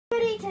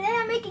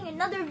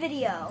another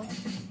video.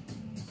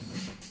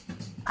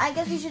 I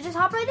guess we should just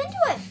hop right into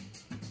it.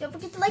 Don't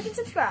forget to like and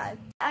subscribe.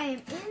 I am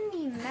in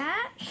the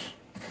match.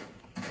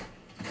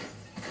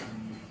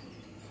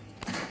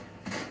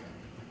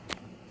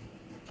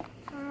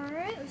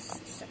 Alright, let's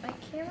set my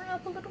camera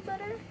up a little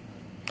better.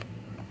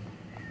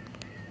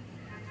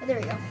 Oh, there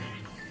we go.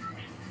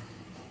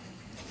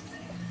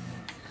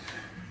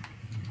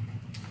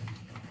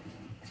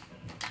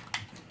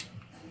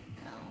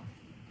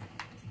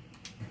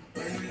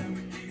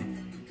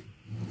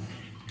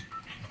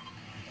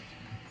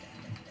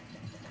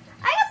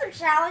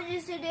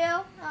 Challenges to do.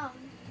 I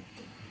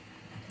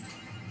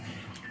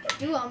could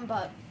do them,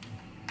 but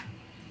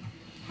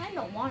I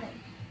don't want it.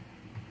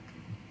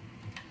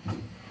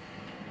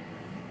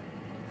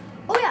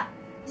 Oh yeah,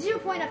 0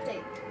 point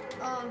update.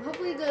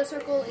 Hopefully the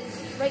circle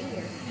is right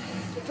here.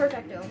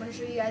 Perfecto. I'm gonna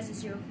show you guys the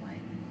 0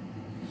 point.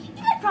 You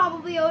guys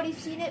probably already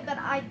seen it, but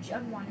I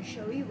want to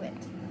show you it.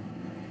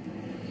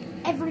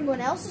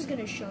 Everyone else is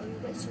gonna show you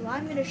it, so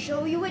I'm gonna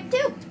show you it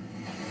too.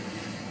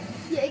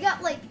 Yeah, you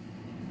got like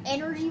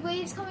energy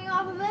waves coming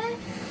off of it.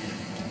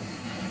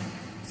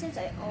 Since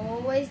I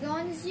always go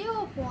on the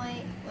 0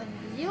 point, when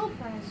the 0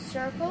 point is a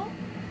circle,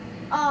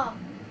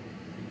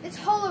 it's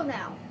hollow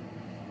now.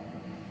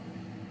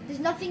 There's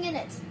nothing in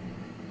it.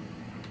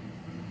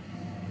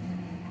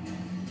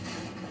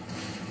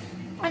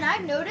 And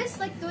I've noticed,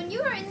 like, when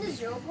you are in the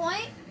 0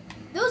 point,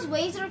 those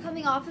waves that are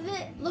coming off of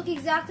it look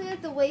exactly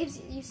like the waves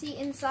you see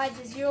inside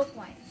the 0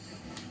 point.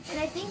 And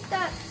I think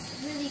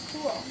that's really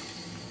cool.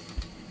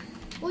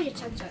 Oh, you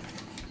chug chug.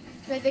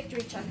 My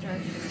victory chug jug.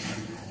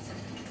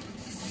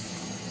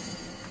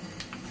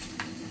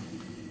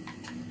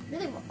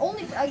 Really,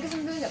 only, I guess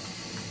I'm doing a,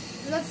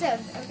 let's say,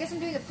 I guess I'm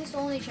doing a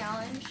pistol only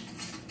challenge.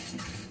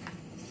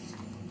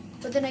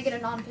 But then I get a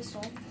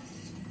non-pistol.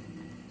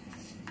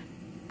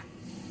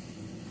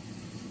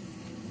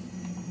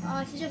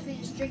 I suggest we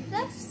just drink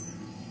this.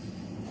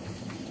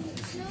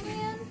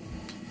 Snowman.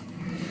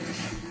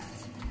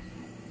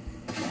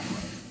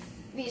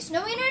 Be a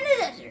snowman in the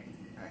desert.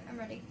 Alright, I'm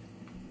ready.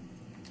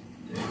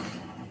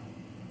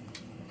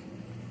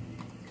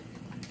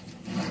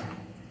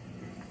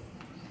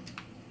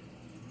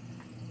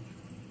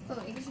 Oh,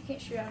 I guess you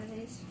can't shoot out of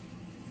these.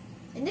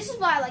 And this is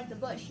why I like the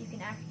bush. You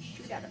can actually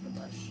shoot out of the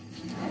bush.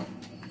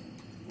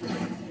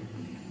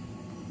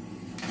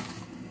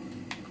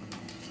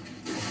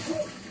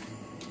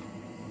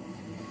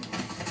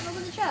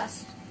 Open the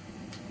chest.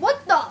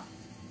 What the?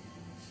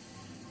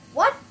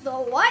 What the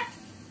what?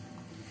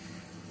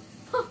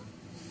 Huh.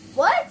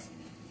 What?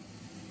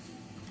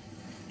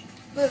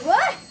 Wait,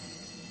 what?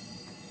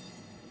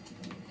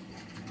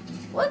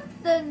 What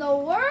in the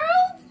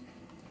world?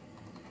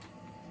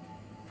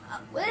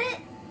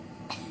 What?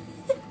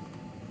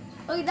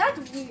 Okay, that's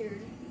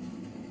weird.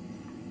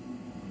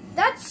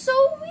 That's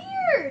so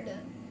weird.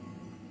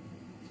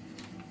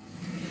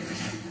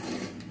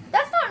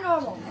 That's not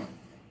normal.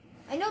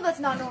 I know that's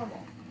not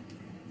normal.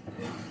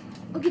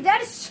 Okay,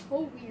 that is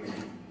so weird.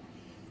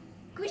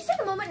 Can we just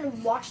take a moment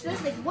and watch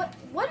this? Like, what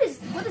is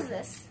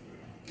this?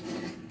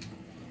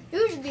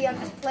 Usually I'm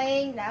just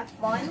playing to have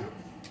fun.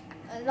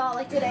 Not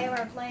like today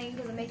where I'm playing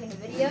because I'm making a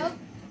video.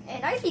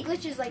 And I see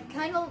glitches I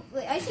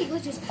see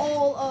glitches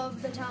all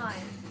of the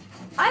time.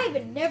 I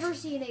have never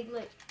seen a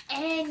glitch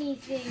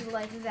anything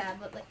like that,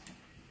 but like,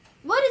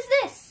 what is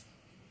this?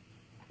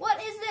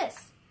 What is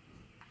this?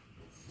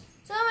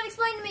 Someone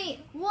explain to me,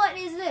 what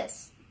is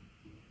this?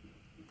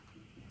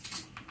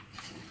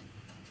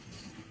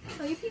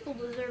 Oh, you people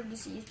deserve to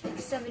see like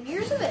 7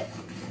 years of it.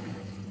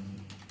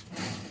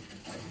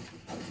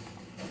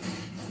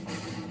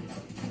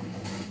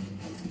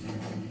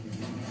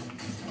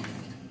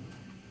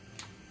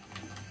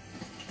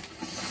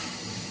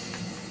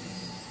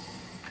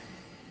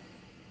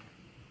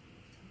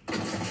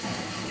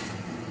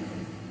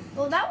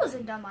 Well, that was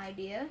a dumb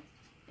idea.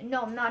 And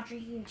no, I'm not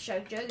drinking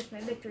chug jug. It's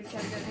my victory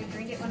chug jug. I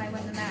drink it when I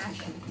win the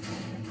match.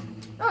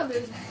 Or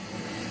lose.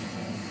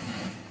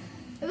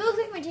 If it looks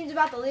like my team's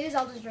about to lose,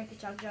 I'll just drink the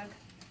chug jug.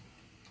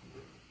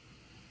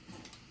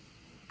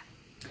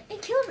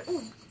 And kill him.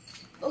 Ooh.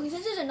 Okay,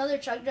 since there's another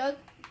chug jug,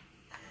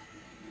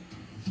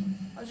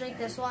 I'll drink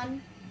this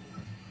one.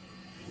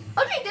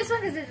 I'll drink this one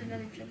because there's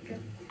another chug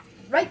jug.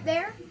 Right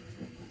there.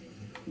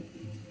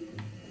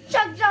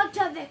 Chug jug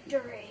to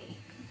victory.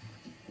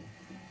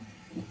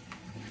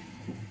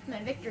 My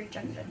victory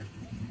chug jug.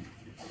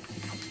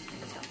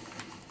 Let's go.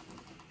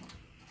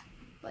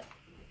 What?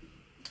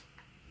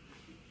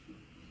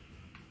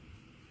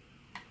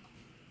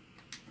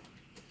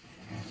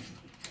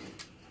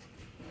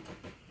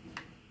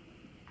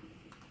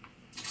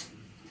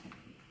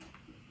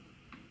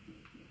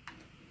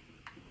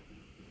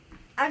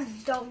 I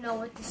don't know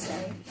what to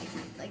say.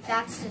 Like,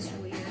 that's just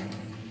weird.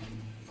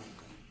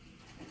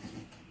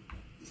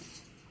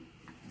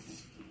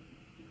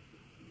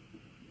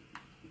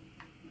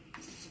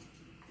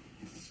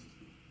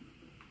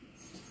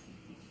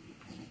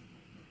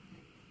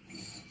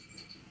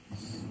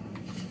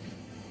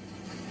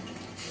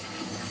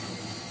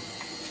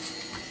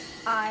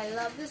 I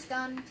love this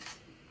gun.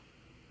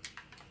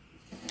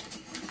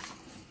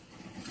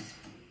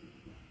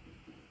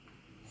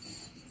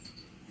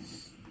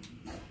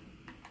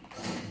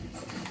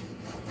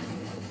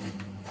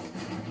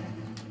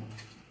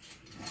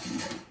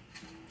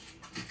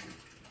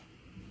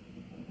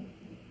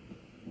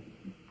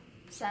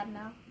 sad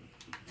now.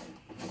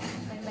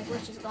 I mean, my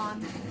glitch is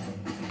gone.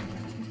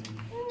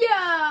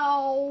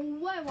 No!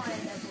 I wanted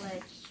a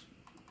glitch.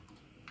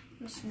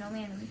 I'm a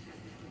snowman.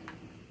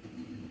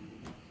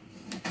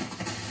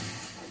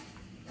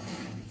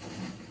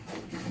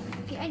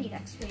 Okay, I need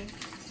XP.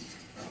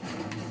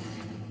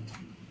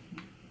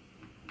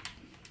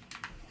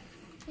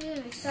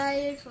 I'm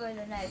excited for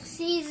the next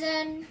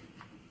season.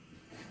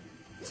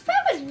 This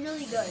pack was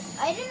really good.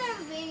 I didn't end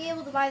up being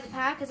able to buy the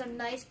pack because I'm a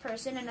nice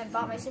person and I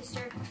bought my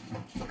sister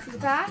the crew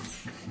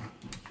pass.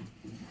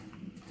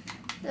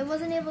 I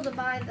wasn't able to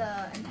buy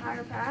the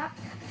entire pack.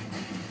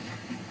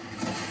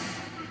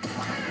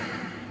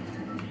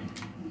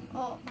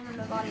 Oh, I'm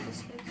gonna body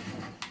this kid.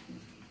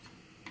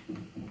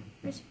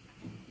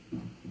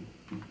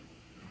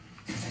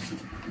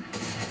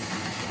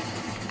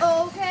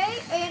 Okay,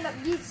 and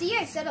you see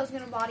I said I was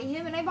gonna body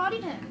him and I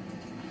bodied him.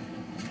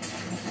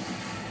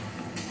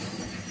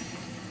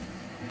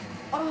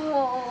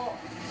 Oh.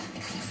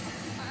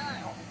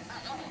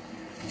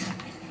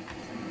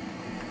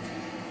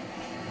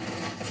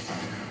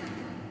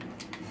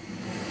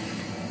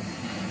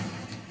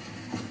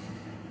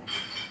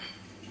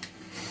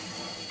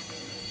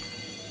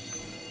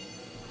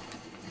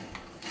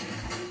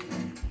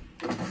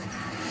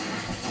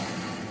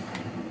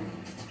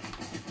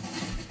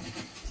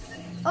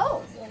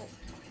 Oh, well,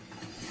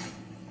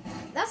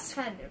 that's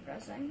kind of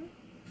depressing.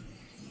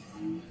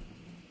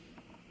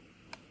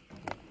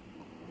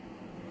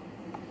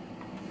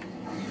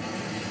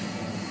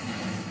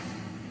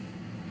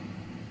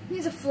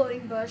 He's a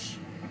floating bush.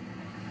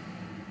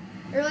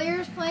 Earlier I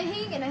was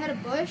playing and I had a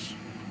bush.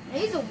 And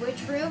I used a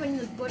witch room and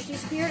the bush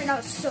disappeared and I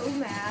was so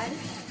mad.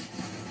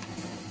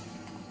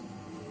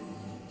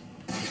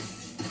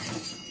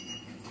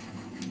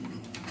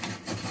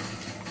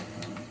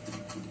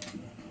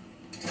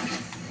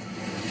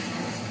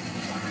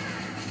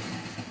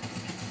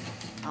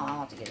 Oh, I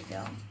want to get a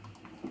kill.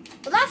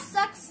 Well, that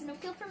sucks. No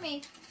kill for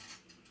me.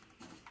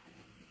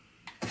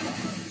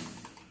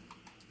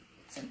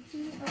 Some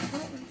heat. Oh, no,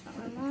 that's not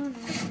what I wanted.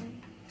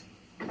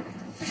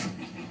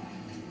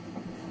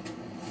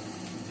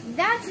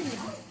 That's an.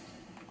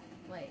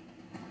 Wait.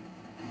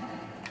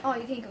 Oh,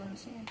 you can't go in the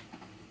sand.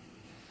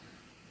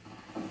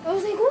 I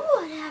was like, well,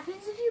 what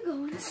happens if you go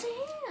in the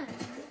sand?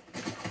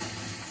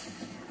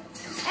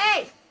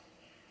 Hey!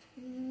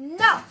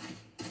 No!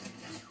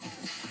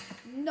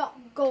 No,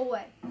 go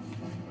away.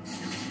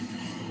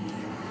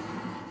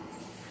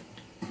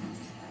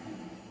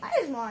 I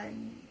just wanted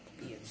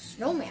to be a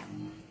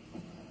snowman.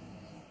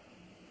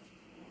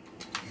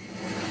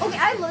 Okay,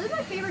 I love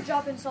my favorite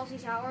job in Salty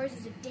Towers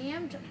is a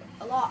damned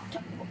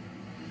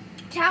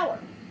tower,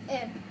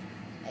 and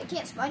I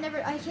can't spawn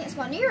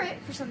near it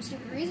for some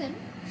stupid reason.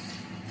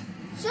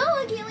 So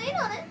I can't land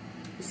on it.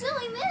 So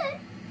I'm mad.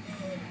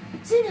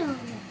 So now I'm mad.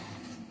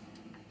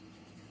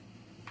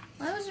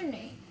 What was her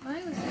name?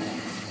 What was her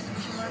name?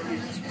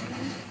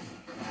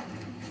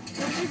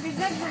 What's your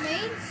exact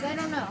remains? I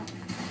don't know.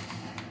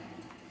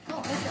 Oh,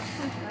 I got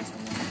punched by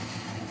someone.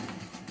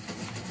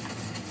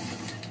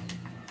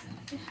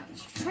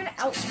 She's trying to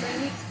outspray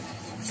me.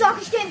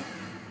 Soccer skin!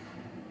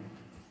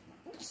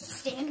 Just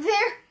stand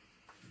there.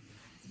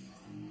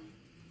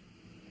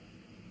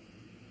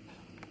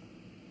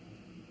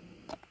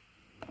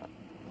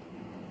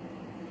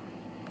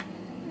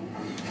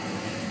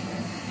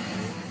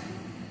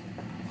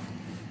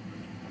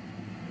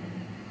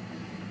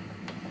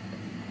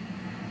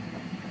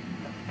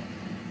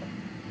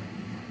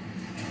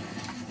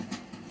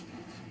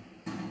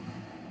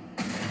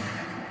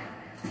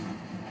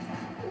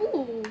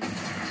 Ooh.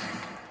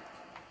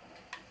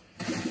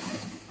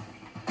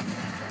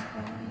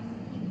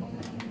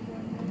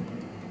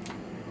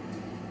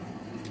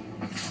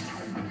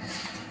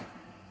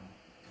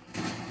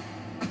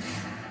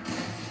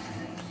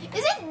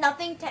 Isn't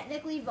nothing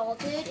technically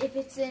vaulted if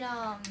it's in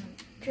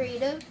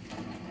creative?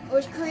 Or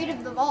is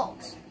creative the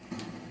vault?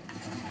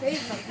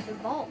 Creative like the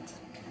vault.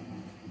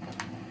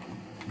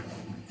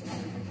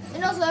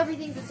 And also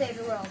everything's to save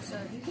the world, so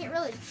you can't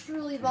really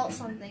truly vault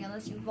something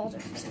unless you vault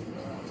it to save the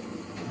world.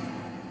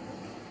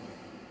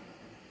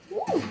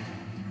 Woo!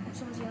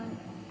 Someone's yelling.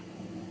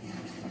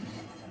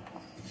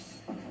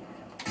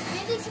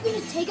 You think you can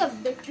just take a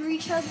victory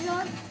chug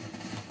jug?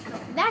 No,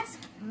 that's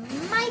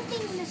my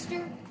thing,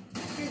 mister.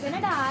 You're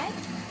gonna die.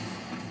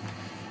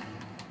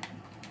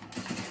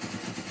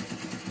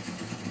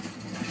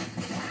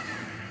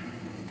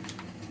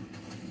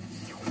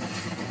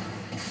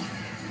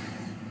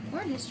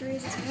 Where in history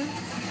is this one?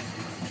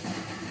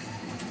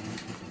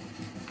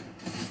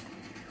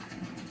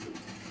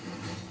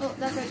 Oh,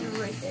 that guy's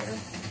right there.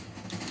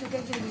 That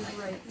guy's gonna be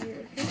right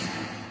here.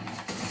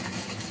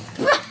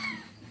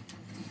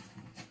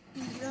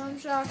 Drum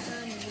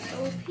shotgun is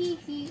OP.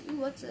 Ooh,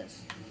 what's this?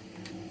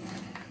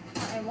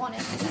 I want it.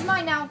 This is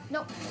mine now.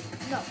 Nope.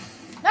 No.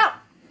 No!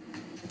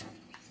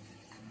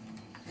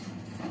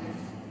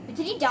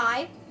 Did he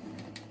die?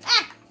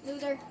 Ah!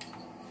 Loser.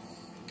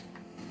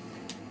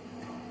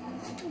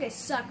 Okay,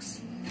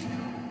 sucks.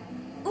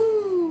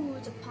 Ooh,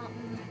 it's a pump.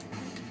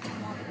 I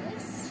want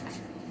this.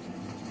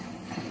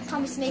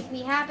 Comes make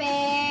me happy,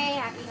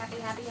 happy, happy,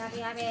 happy, happy,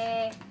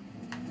 happy.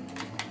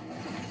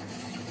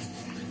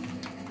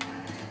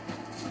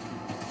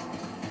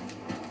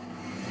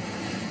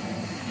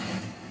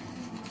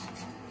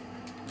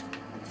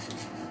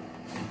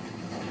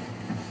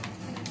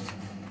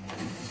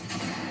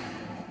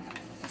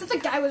 I thought the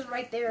guy was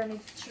right there and he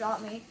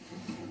shot me.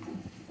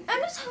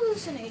 I'm just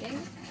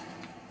hallucinating.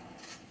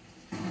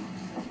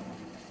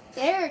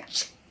 There.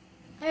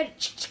 There.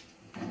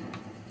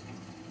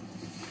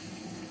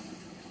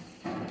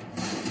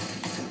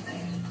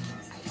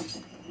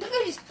 Look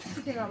at just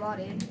freaking got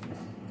bodied.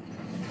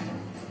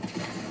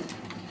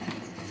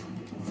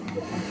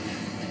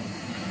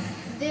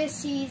 This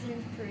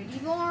season's pretty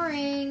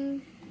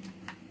boring.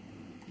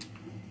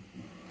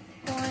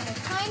 I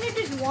kind of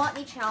just want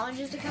the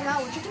challenges to come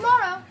out, which is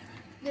tomorrow.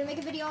 I'm gonna make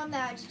a video on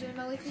that, just doing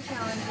my weekly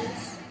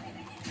challenges.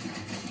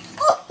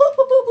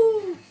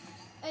 Oh!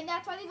 And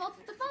that's why they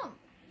vaulted the phone.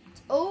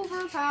 It's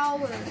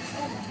overpowered.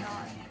 Oh my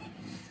god.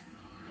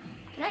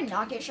 Can I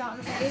not get shot in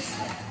the face?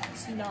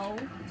 No.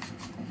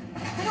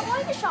 I don't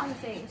want to get shot in the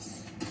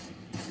face.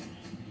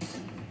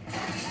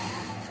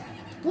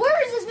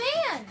 Where is this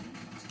man?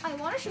 I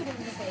want to shoot him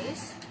in the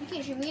face. You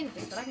can't shoot me in the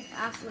face, but I can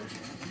absolutely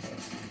shoot him in the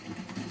face.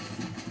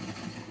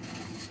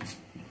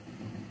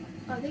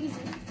 Oh, I think he's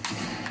in.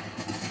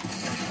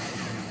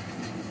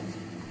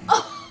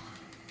 Oh!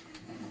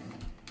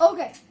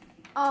 Okay.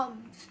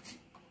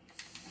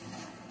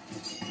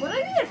 What do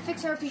I need to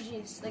fix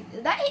RPGs?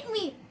 Like, that hit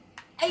me.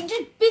 I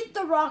just bit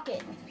the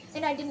rocket,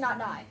 and I did not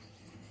die.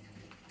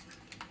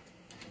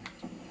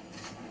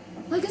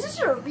 Like, is this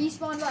a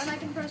respawn button I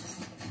can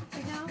press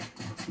right now?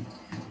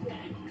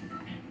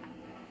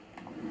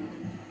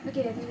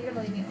 Okay, I think you're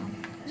gonna leave me alone.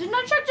 This is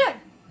not shotgun!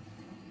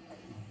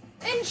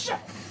 And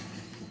shot!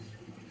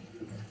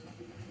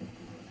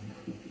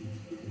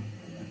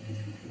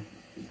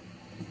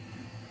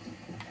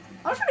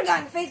 I'll shoot a guy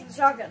in the face with a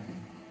shotgun.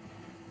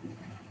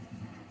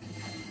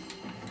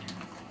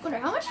 Wonder,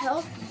 how much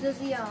health does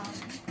the,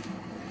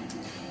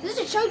 does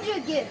the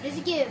Choja give? Does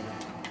it give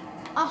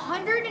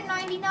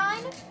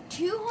 199,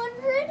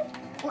 200,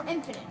 or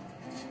infinite?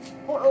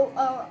 Or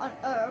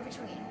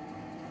between?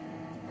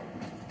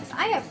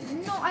 I have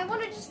no, I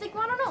want to just think,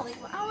 well, I don't know,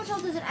 like, how much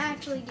health does it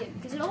actually give?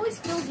 Because it always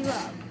fills you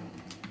up.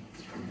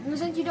 And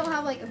since you don't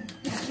have, like, a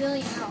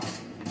bajillion health.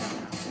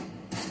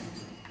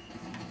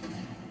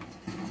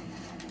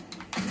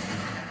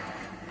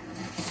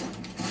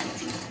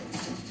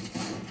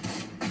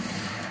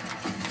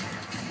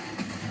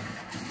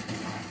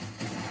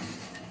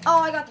 Oh,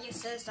 I got the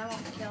assist. I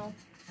want the kill.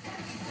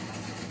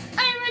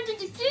 I wanted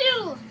to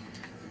kill!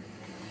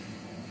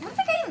 What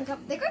did they even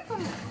come? They got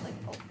from, like,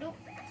 oh, no.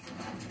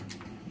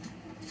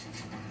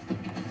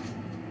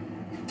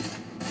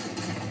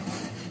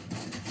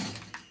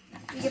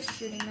 He keeps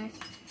shooting me.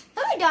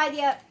 Have I died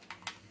yet?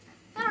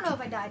 I don't know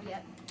if I died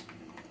yet.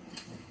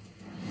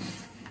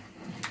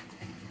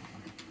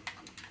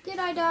 Did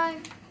I die?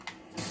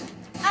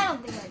 I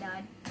don't think I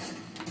died.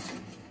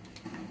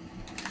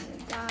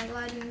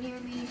 Glad you're near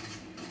me.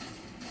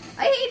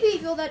 I hate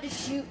people that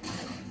just shoot.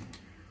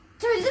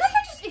 Sorry, did that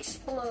guy just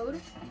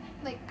explode?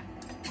 Like,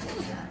 what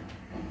was that?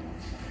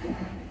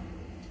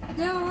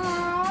 No.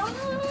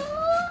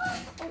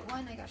 Oh,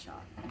 and I got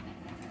shot.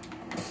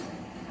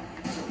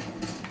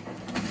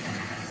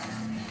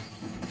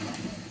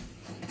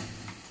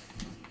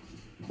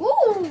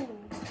 Ooh.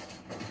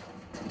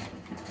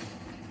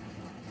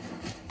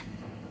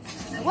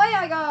 Away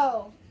I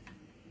go.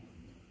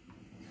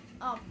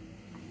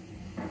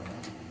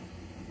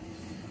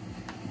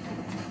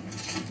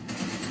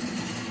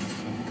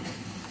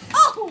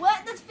 Oh,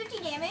 what? That's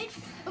 50 damage?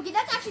 Okay,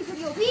 that's actually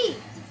pretty OP.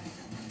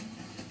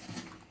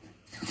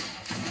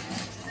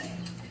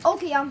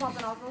 Okay, I'm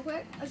popping off real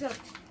quick. I just gotta...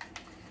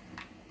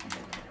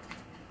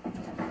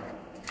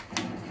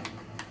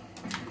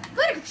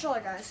 Good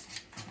controller, guys.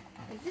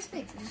 Like, this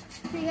makes me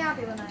pretty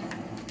happy when I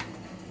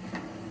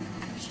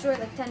destroy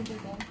like 10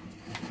 people.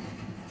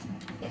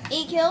 Yeah,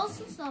 8 kills?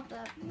 That's not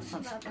that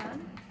bad.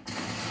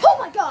 Oh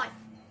my god!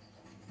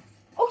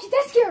 Okay,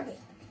 that scared me.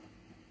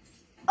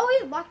 Oh, he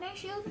has a Black Knight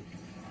shield.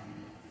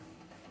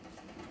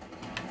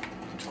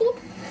 It's cool.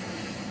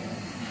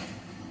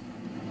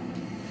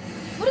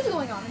 What is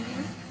going on in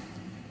here?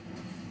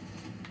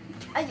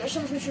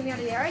 Someone's gonna shoot me out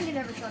of the air. I didn't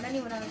ever shot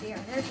anyone out of the air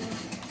in their team.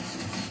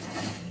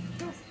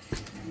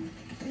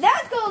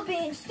 That's called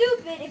being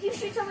stupid. If you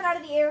shoot someone out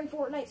of the air in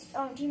Fortnite's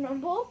Team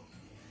Rumble,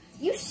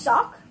 you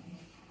suck.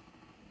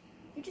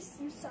 You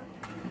suck.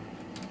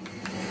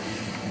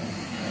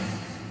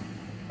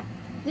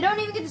 They don't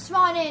even get to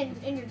spawn in,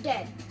 and you're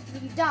dead.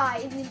 You die,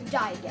 and then you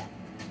die again.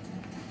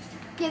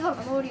 Yeah, look,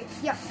 I'm already.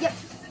 Yep.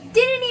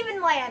 Didn't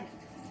even land.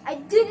 I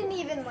didn't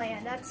even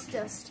land. That's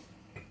just.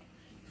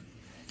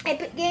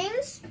 Epic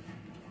Games,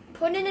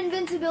 put in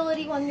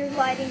invincibility when you're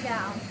gliding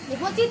down.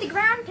 Like, once you hit the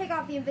ground, take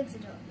off the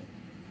invincibility.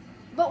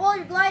 But while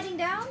you're gliding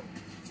down,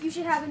 you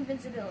should have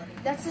invincibility.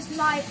 That's just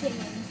my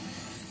opinion.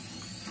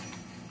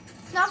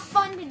 It's not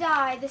fun to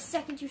die the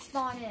second you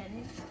spawn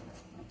in.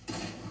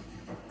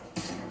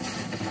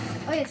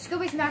 Oh yeah,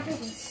 skill-based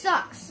matchmaking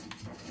sucks.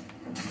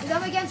 Because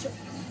I'm against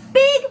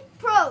big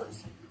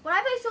pros. When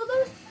I play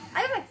solos,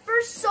 I got my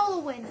first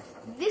solo win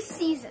this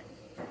season.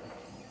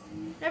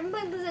 I've been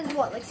playing this since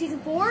what, like season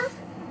 4? Yeah,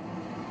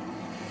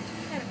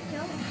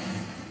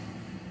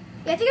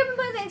 I think I've been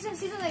playing that since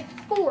season like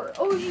 4.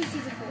 OG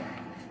season 4.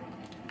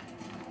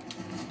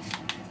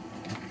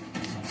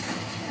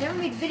 Never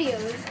made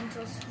videos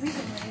until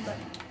recently, but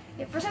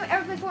yeah, first time I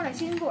ever played Fortnite,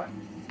 season 4.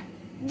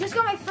 Just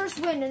got my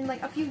first win in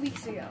like a few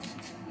weeks ago.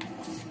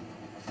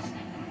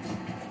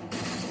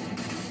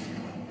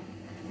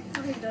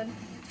 Okay, done.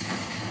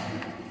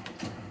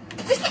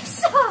 This game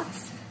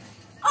sucks!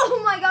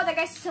 Oh my god, that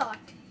guy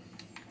sucked.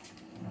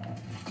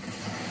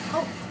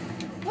 Oh,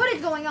 what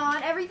is going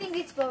on? Everything's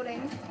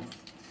exploding.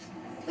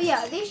 But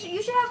yeah, you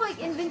should have like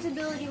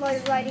invincibility while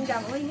you're riding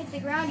down. When you hit the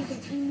ground, you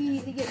can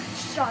immediately get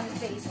shot in the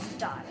face and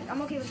die. Like,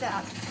 I'm okay with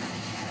that.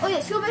 Oh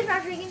yeah, skill-based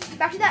matchmaking.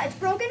 Back to that, it's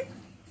broken.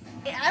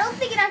 I don't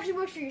think it actually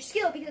works for your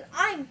skill because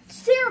I'm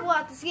terrible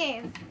at this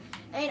game.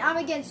 And I'm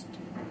against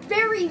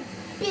very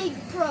big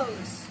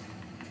pros.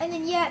 And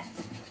then yet,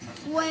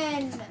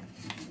 when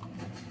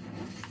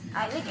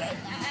I'm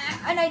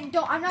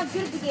not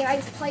good at the game, I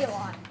just play a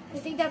lot. I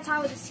think that's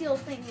how the skill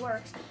thing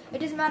works. It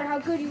doesn't matter how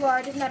good you are,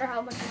 it doesn't matter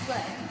how much you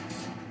play.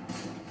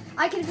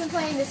 I could have been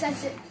playing the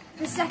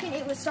second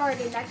it was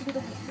started, and I could be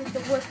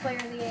the worst player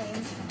in the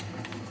game.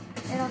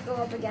 And I'll go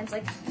up against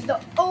like the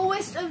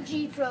Oest of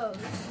G pros.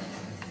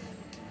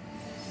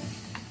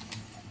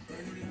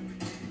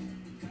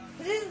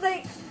 This is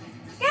like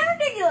kind of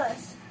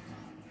ridiculous.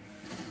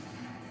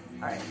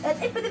 Alright, that's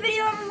it for the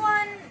video,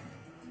 everyone.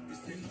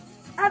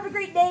 Have a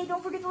great day.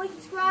 Don't forget to like,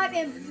 subscribe,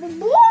 and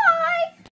bye!